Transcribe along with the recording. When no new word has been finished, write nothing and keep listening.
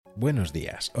Buenos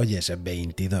días, hoy es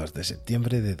 22 de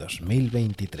septiembre de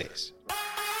 2023.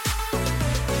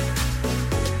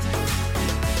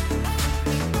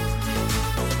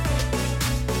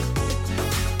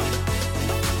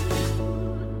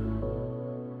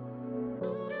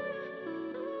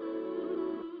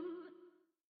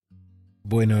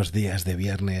 Buenos días de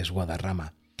viernes,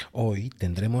 Guadarrama. Hoy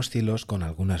tendremos cielos con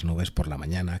algunas nubes por la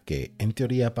mañana que, en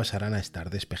teoría, pasarán a estar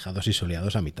despejados y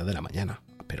soleados a mitad de la mañana.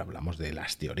 Pero hablamos de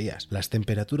las teorías. Las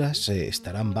temperaturas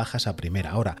estarán bajas a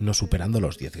primera hora, no superando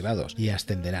los 10 grados, y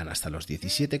ascenderán hasta los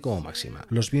 17 como máxima.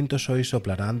 Los vientos hoy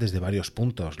soplarán desde varios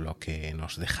puntos, lo que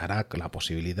nos dejará la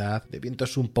posibilidad de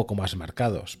vientos un poco más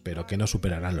marcados, pero que no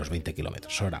superarán los 20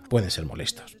 km/h. Pueden ser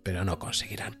molestos, pero no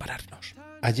conseguirán pararnos.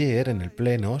 Ayer en el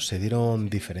Pleno se dieron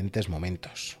diferentes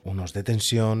momentos, unos de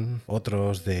tensión,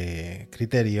 otros de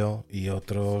criterio y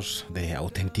otros de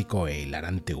auténtico e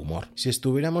hilarante humor. Si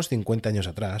estuviéramos 50 años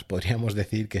atrás, podríamos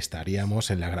decir que estaríamos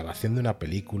en la grabación de una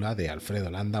película de Alfredo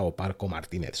Landa o Paco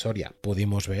Martínez Soria.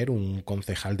 Pudimos ver un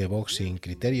concejal de Vox sin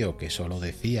criterio que solo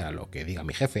decía lo que diga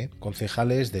mi jefe,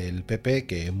 concejales del PP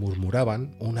que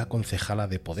murmuraban, una concejala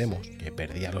de Podemos que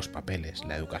perdía los papeles,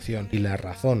 la educación y la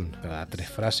razón cada 3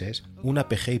 frases, una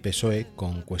PG y PSOE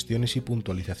con cuestiones y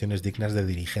puntualizaciones dignas de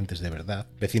dirigentes de verdad,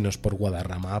 vecinos por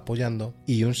Guadarrama apoyando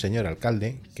y un señor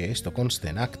alcalde, que esto conste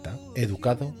en acta,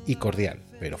 educado y cordial,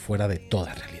 pero fuera de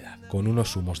toda realidad, con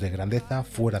unos humos de grandeza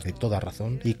fuera de toda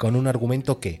razón y con un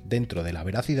argumento que, dentro de la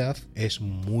veracidad, es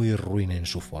muy ruin en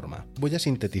su forma. Voy a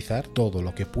sintetizar todo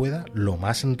lo que pueda, lo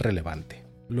más relevante.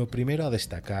 Lo primero a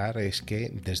destacar es que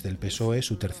desde el PSOE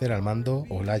su tercer al mando,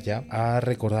 Olaya, ha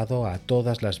recordado a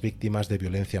todas las víctimas de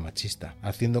violencia machista,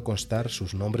 haciendo constar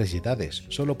sus nombres y edades.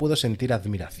 Solo puedo sentir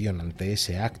admiración ante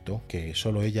ese acto que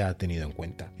solo ella ha tenido en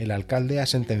cuenta. El alcalde ha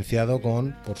sentenciado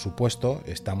con, por supuesto,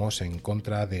 estamos en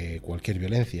contra de cualquier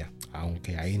violencia,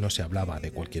 aunque ahí no se hablaba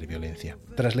de cualquier violencia.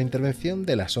 Tras la intervención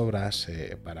de las obras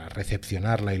para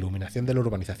recepcionar la iluminación de la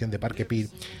urbanización de Parque Pir,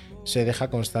 se deja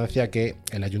constancia que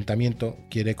el ayuntamiento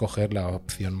quiere coger la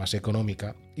opción más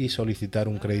económica y solicitar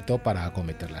un crédito para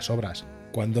acometer las obras.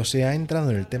 Cuando se ha entrado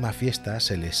en el tema fiestas,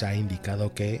 se les ha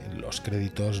indicado que los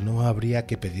créditos no habría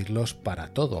que pedirlos para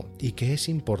todo y que es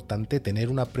importante tener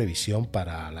una previsión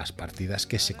para las partidas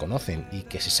que se conocen y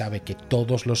que se sabe que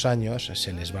todos los años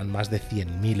se les van más de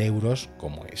 100.000 euros,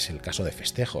 como es el caso de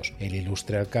festejos. El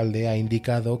ilustre alcalde ha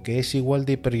indicado que es igual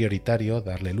de prioritario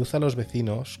darle luz a los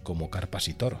vecinos como carpas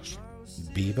y toros.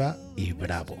 ¡Viva y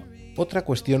bravo! Otra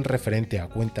cuestión referente a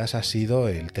cuentas ha sido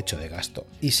el techo de gasto,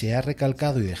 y se ha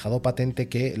recalcado y dejado patente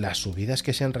que las subidas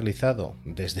que se han realizado,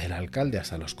 desde el alcalde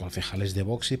hasta los concejales de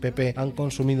Vox y PP, han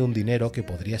consumido un dinero que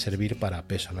podría servir para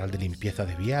personal de limpieza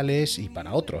de viales y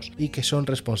para otros, y que son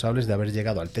responsables de haber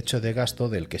llegado al techo de gasto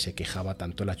del que se quejaba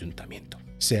tanto el ayuntamiento.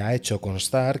 Se ha hecho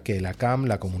constar que la CAM,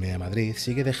 la Comunidad de Madrid,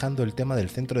 sigue dejando el tema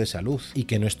del centro de salud y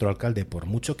que nuestro alcalde, por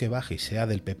mucho que baje y sea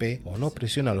del PP, o no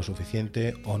presiona lo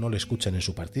suficiente o no le escuchan en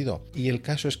su partido. Y el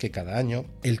caso es que cada año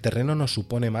el terreno nos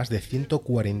supone más de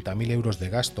 140.000 euros de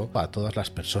gasto para todas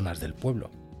las personas del pueblo.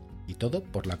 Y todo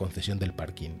por la concesión del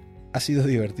parking. Ha sido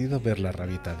divertido ver la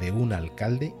rabieta de un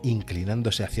alcalde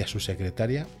inclinándose hacia su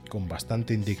secretaria con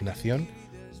bastante indignación,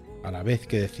 a la vez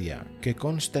que decía que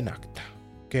conste en acta.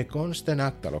 Que conste en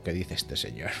acta lo que dice este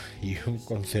señor. Y un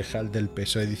concejal del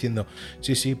PSOE diciendo,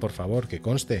 sí, por favor, que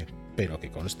conste, pero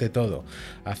que conste todo,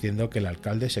 haciendo que el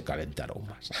alcalde se calentara aún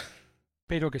más.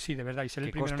 Pero que sí, de verdad, y ser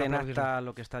el primero en aplaudirlo. Que conste en acta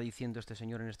lo que está diciendo este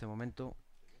señor en este momento,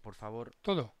 por favor.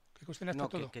 Todo, que conste en acta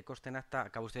todo. Que conste en acta,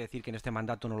 acaba usted de decir que en este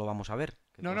mandato no lo vamos a ver.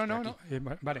 No,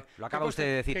 vale. Lo acaba usted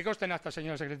de decir. Que conste en acta,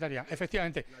 señora secretaria.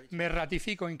 Efectivamente, me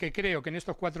ratifico en que creo que en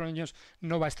estos 4 años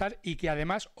no va a estar y que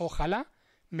además, ojalá,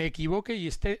 me equivoque y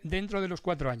esté dentro de los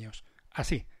 4 años.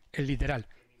 Así, el literal.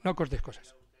 No cortes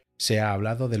cosas. Se ha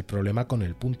hablado del problema con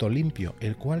el punto limpio,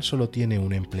 el cual solo tiene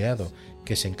un empleado,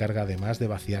 que se encarga además de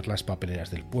vaciar las papeleras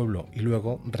del pueblo y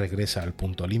luego regresa al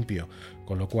punto limpio,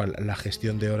 con lo cual la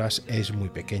gestión de horas es muy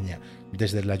pequeña.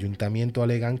 Desde el ayuntamiento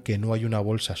alegan que no hay una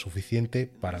bolsa suficiente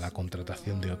para la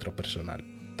contratación de otro personal.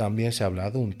 También se ha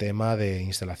hablado un tema de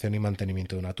instalación y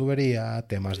mantenimiento de una tubería,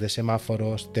 temas de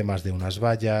semáforos, temas de unas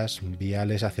vallas,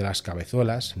 viales hacia las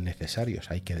cabezuelas,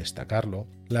 necesarios, hay que destacarlo,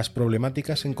 las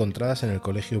problemáticas encontradas en el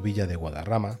Colegio Villa de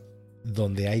Guadarrama,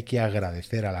 donde hay que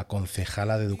agradecer a la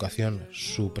concejala de Educación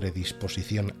su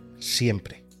predisposición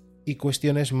siempre, y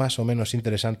cuestiones más o menos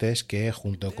interesantes que,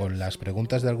 junto con las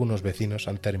preguntas de algunos vecinos,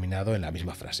 han terminado en la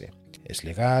misma frase. ¿Es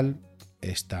legal?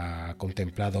 ¿Está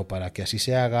contemplado para que así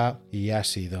se haga? ¿Y ha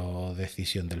sido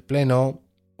decisión del Pleno?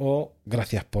 O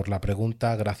gracias por la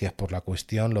pregunta, gracias por la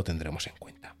cuestión, lo tendremos en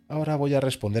cuenta. Ahora voy a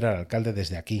responder al alcalde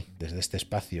desde aquí, desde este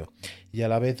espacio, y a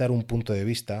la vez dar un punto de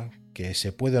vista que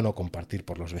se puede o no compartir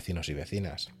por los vecinos y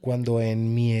vecinas. Cuando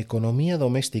en mi economía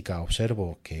doméstica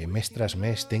observo que mes tras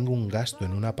mes tengo un gasto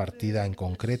en una partida en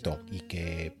concreto y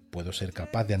que puedo ser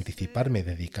capaz de anticiparme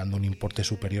dedicando un importe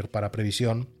superior para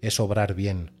previsión, es obrar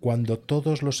bien. Cuando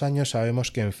todos los años sabemos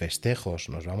que en festejos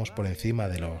nos vamos por encima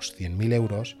de los 100.000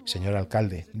 euros, señor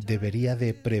alcalde, debería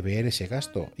de prever ese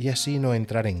gasto y así no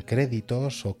entrar en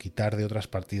créditos o quitar de otras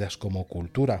partidas como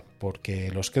cultura,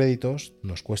 porque los créditos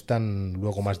nos cuestan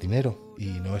luego más dinero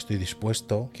y no estoy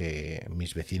dispuesto que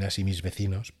mis vecinas y mis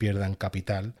vecinos pierdan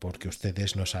capital porque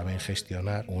ustedes no saben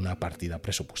gestionar una partida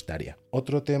presupuestaria.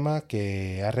 Otro tema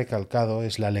que ha recalcado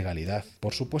es la legalidad.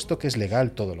 Por supuesto que es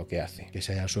legal todo lo que hace, que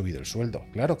se hayan subido el sueldo.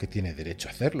 Claro que tiene derecho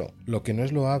a hacerlo. Lo que no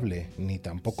es loable, ni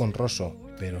tampoco honroso,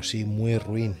 pero sí muy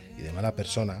ruin y de mala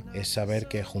persona, es saber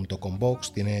que junto con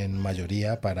Vox tienen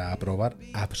mayoría para aprobar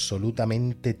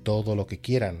absolutamente todo lo que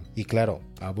quieran. Y claro,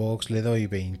 a Vox le doy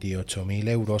 28.000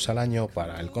 euros al año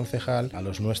para el concejal, a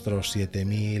los nuestros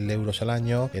 7.000 euros al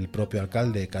año, el propio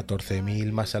alcalde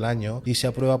 14.000 más al año y se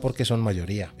aprueba porque son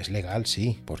mayoría. Es legal,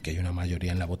 sí, porque hay una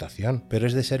mayoría en la votación, pero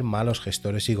es de ser malos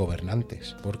gestores y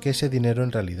gobernantes, porque ese dinero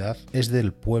en realidad es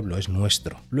del pueblo, es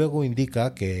nuestro. Luego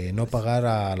indica que no pagar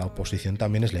a la oposición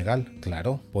también es legal,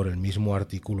 claro, por el mismo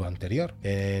artículo anterior.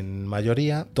 En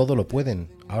mayoría todo lo pueden.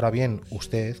 Ahora bien,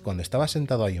 usted, cuando estaba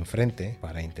sentado ahí enfrente,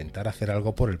 para intentar hacer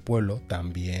algo por el pueblo,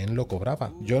 también lo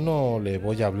cobraba. Yo no le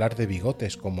voy a hablar de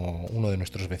bigotes como uno de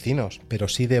nuestros vecinos, pero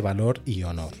sí de valor y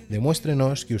honor.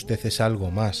 Demuéstrenos que usted es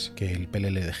algo más que el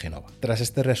PLL de Génova. Tras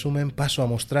este resumen, paso a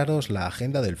mostraros la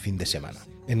agenda del fin de semana.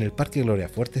 En el Parque Gloria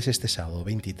Fuertes este sábado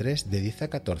 23 de 10 a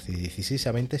 14 y 16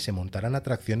 a 20 se montarán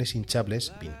atracciones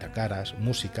hinchables, pintacaras,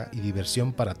 música y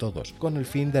diversión para todos, con el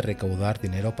fin de recaudar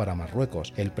dinero para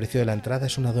Marruecos. El precio de la entrada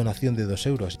es una donación de 2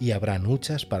 euros y habrá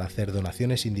nuchas para hacer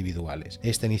donaciones individuales.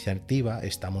 Esta iniciativa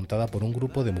está montada por un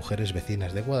grupo de mujeres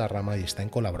vecinas de Guadarrama y está en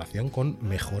colaboración con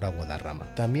Mejora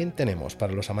Guadarrama. También tenemos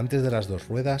para los amantes de las dos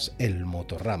ruedas el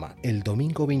Motorrama, el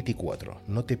domingo 24.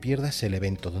 No te pierdas el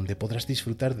evento donde podrás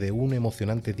disfrutar de un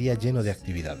emocionante día lleno de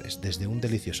actividades, desde un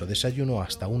delicioso desayuno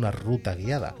hasta una ruta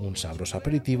guiada, un sabroso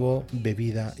aperitivo,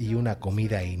 bebida y una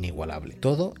comida inigualable.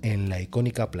 Todo en la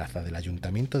icónica plaza del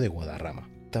Ayuntamiento de Guadarrama.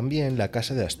 También la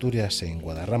Casa de Asturias en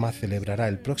Guadarrama celebrará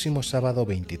el próximo sábado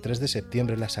 23 de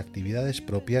septiembre las actividades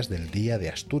propias del Día de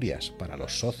Asturias para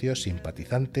los socios,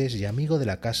 simpatizantes y amigos de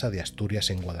la Casa de Asturias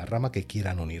en Guadarrama que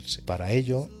quieran unirse. Para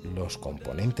ello, los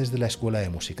componentes de la Escuela de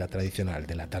Música Tradicional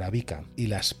de la Tarabica y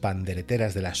las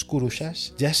pandereteras de las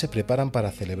Curuchas ya se preparan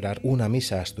para celebrar una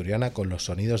misa asturiana con los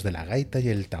sonidos de la gaita y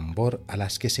el tambor, a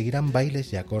las que seguirán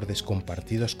bailes y acordes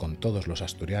compartidos con todos los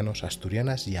asturianos,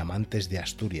 asturianas y amantes de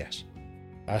Asturias.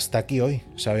 Hasta aquí hoy.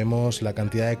 Sabemos la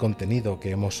cantidad de contenido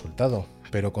que hemos soltado,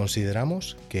 pero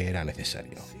consideramos que era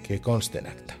necesario. Que conste en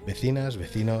acta. Vecinas,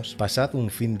 vecinos, pasad un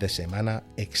fin de semana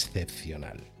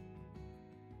excepcional.